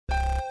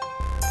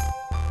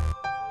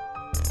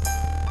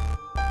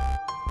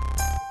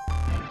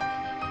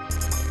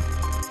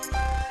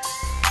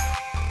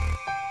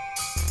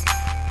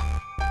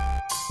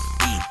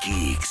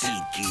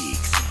I'm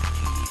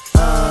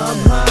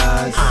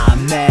HiZe.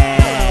 I'm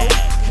mad.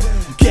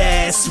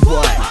 Guess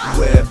what?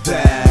 We're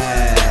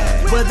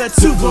back. We're the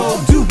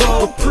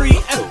duo,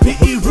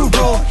 pre-FBE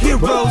rural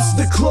heroes.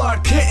 The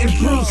Clark Kent and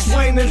Bruce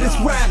Wayne of this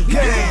rap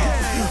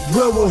game.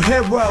 Rural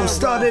hero,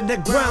 started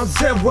at ground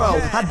zero.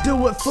 I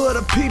do it for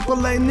the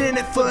people, ain't in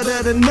it for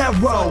the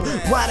dinero.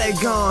 Why they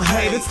gon'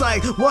 hate? It's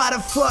like, why the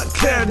fuck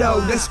care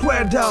though? They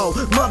square though,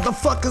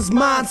 motherfuckers'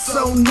 mind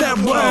so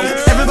narrow.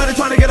 Everybody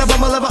trying to get up on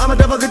my level, I'm a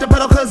devil, get the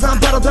pedal, cause I'm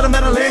pedal to the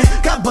metal in.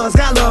 Got buzz,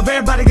 got love,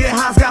 everybody get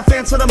high, got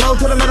fans for the mode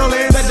to the metal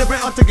in. That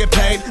different off to get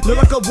paid,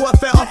 lyrical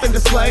warfare off in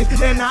display.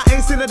 And I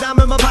ain't seen a dime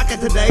in my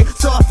pocket today,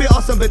 so I feel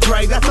awesome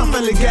betrayed, that's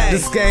awfully gay.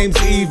 This game's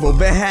evil,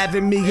 been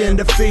having me in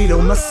the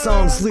fetal. My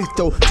song's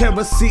lethal, terror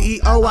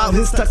CEO out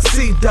his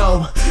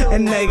tuxedo.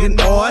 And they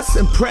ignore us,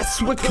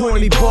 impressed with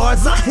corny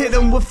bars. I hit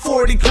him with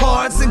 40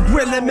 cards and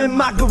grill him in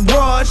my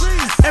garage.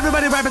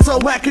 Everybody rapping so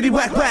whackity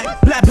whack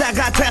whack. Black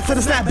got tapped for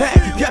the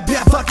snapback. Yap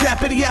fuck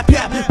yappity yap.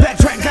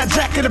 Backtrack, got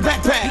jack in the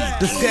backpack.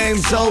 This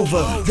game's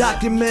over,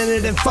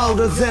 documented in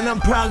photos. And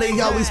I'm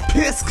probably always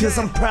pissed cause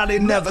I'm probably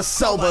never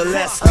sober.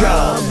 Let's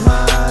go.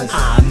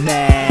 I'm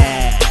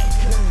mad.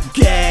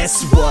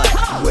 Guess what?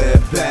 We're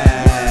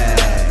back.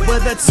 We're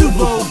the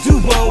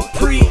duo,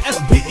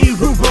 pre-FBE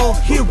rural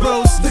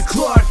heroes. The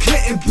Clark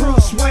Kent and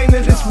Bruce Wayne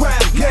of this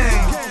rap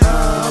game.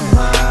 I'm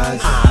HiZe.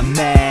 I'm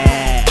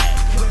mad.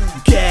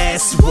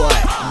 Guess what?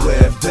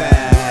 We're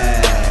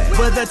back.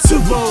 We're the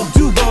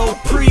duo,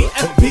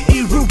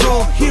 pre-FBE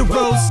rural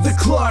heroes. The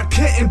Clark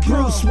Kent and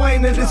Bruce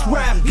Wayne of this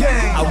rap game.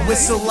 I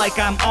whistle like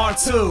I'm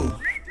R2.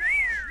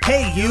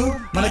 Hey you,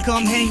 wanna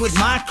come hang with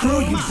my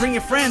crew? You bring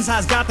your friends,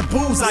 HiZe got the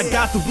booze, I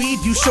got the weed,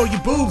 you show your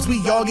boobs. We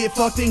all get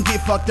fucked and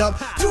get fucked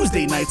up.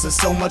 Tuesday nights are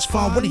so much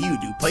fun, what do?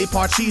 Play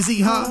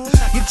Parcheesi, huh?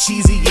 You're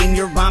cheesy and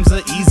your rhymes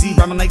are easy,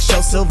 rhyming like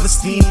Shel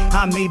Silverstein.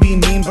 I may be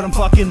mean, but I'm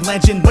fucking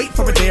legend. Wait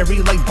for a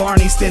dairy like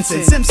Barney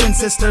Stinson. Simpson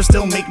sisters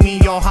still make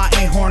me all hot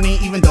and horny,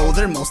 even though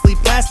they're mostly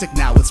plastic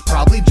now. It's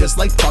probably just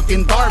like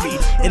fucking Barbie.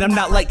 And I'm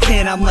not like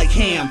Ken, I'm like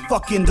ham,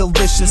 fucking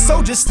delicious.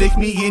 So just stick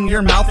me in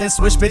your mouth and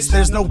swish, bitch.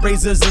 There's no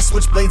razors or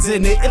switchblades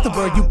in it. If there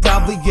were, you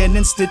probably get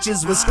in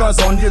stitches with scars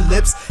on your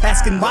lips,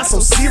 asking why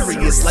so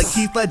serious, like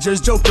Heath Ledger's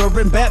Joker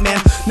and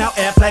Batman. Now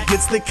Affleck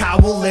gets the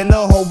cowl and the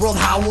whole world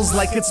howls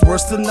like it's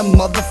worse than the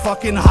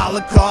motherfucking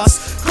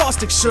Holocaust.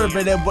 Caustic, sure,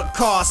 but at what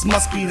cost?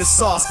 Must be the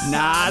sauce. Nah,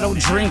 I don't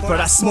drink,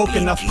 but I smoke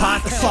enough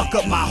pot to fuck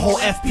up my whole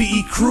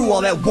FBE crew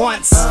all at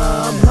once.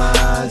 I'm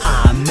HiZe.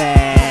 I'm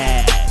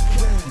mad.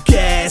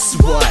 Guess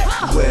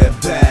what? We're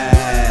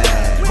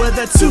back. We're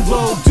the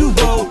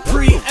duo,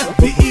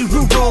 pre-FBE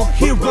rural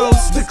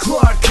heroes. The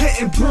Clark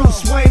Kent and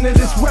Bruce Wayne of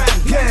this rap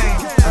game.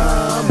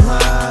 I'm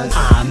HiZe.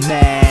 I'm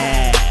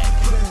mad.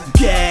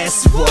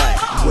 Guess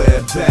what?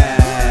 We're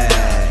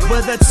back.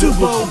 We're the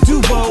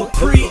duo,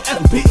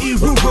 pre-FBE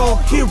rural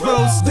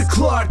heroes. The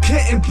Clark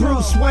Kent and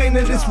Bruce Wayne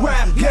of this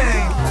rap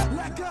game.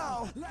 Let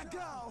go.